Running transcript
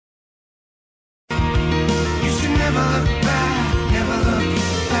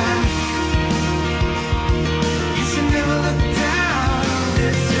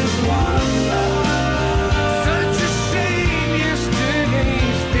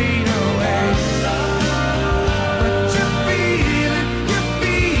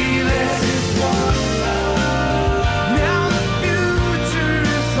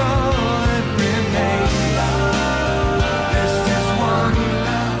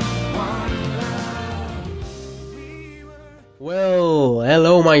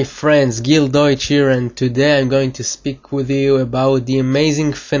my friends, Gil Deutsch here, and today I'm going to speak with you about the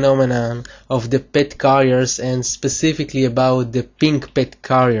amazing phenomenon of the pet carriers and specifically about the pink pet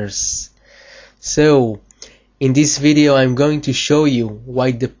carriers. So, in this video I'm going to show you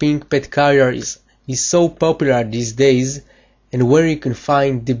why the pink pet carrier is so popular these days and where you can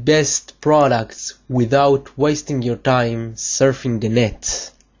find the best products without wasting your time surfing the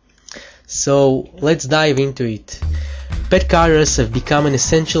net. So, let's dive into it. Pet carriers have become an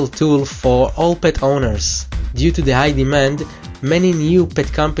essential tool for all pet owners. Due to the high demand, many new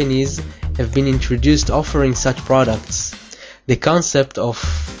pet companies have been introduced offering such products. The concept of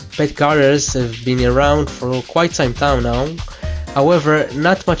pet carriers have been around for quite some time now. However,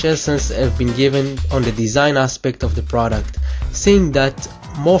 not much essence have been given on the design aspect of the product. Seeing that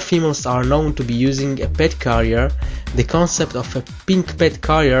more females are known to be using a pet carrier, the concept of a pink pet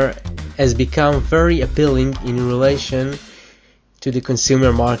carrier has become very appealing in relation to the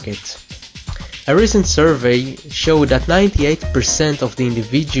consumer market. A recent survey showed that 98% of the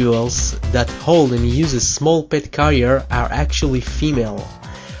individuals that hold and use a small pet carrier are actually female.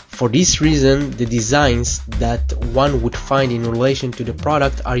 For this reason, the designs that one would find in relation to the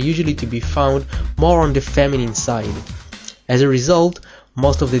product are usually to be found more on the feminine side. As a result,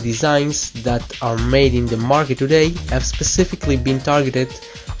 most of the designs that are made in the market today have specifically been targeted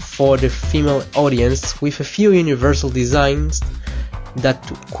for the female audience, with a few universal designs that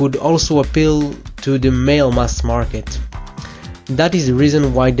could also appeal to the male mass market. That is the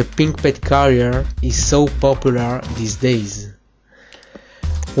reason why the pink pet carrier is so popular these days.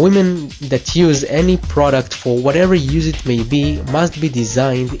 Women that use any product for whatever use it may be must be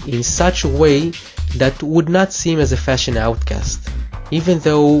designed in such a way that would not seem as a fashion outcast. Even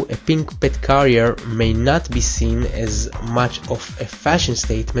though a pink pet carrier may not be seen as much of a fashion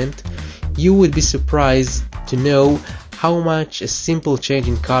statement, you would be surprised to know how much a simple change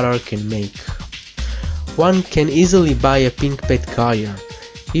in color can make. One can easily buy a pink pet carrier.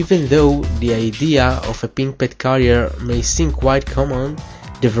 Even though the idea of a pink pet carrier may seem quite common,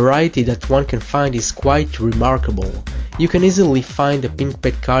 the variety that one can find is quite remarkable. You can easily find a pink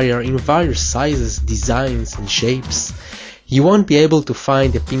pet carrier in various sizes, designs and shapes. You won't be able to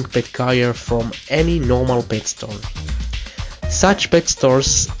find a pink pet carrier from any normal pet store. Such pet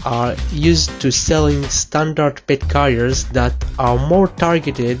stores are used to selling standard pet carriers that are more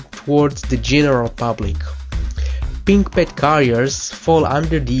targeted towards the general public. Pink pet carriers fall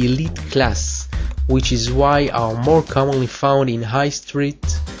under the elite class, which is why are more commonly found in high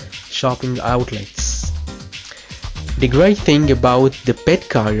street shopping outlets. The great thing about the pet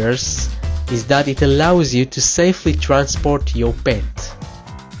carriers is that it allows you to safely transport your pet.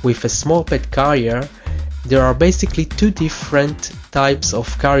 With a small pet carrier, there are basically two different types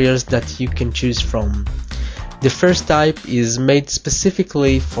of carriers that you can choose from. The first type is made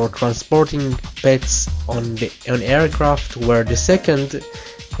specifically for transporting pets on aircraft, where the second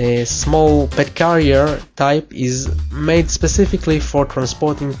small pet carrier type is made specifically for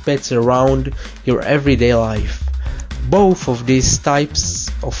transporting pets around your everyday life. Both of these types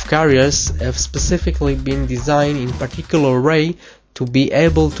of carriers have specifically been designed in particular way to be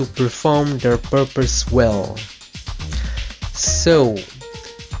able to perform their purpose well. So,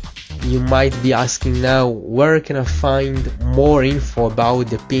 you might be asking now, where can I find more info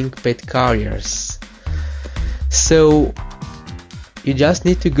about the pink pet carriers? So, you just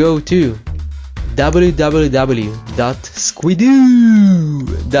need to go to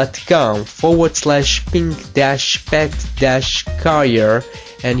www.squidoo.com/pink-pet-carrier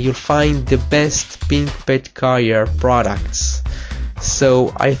and you'll find the best pink pet carrier products.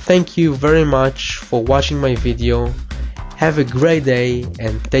 So I thank you very much for watching my video. Have a great day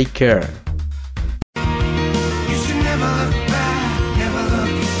and take care.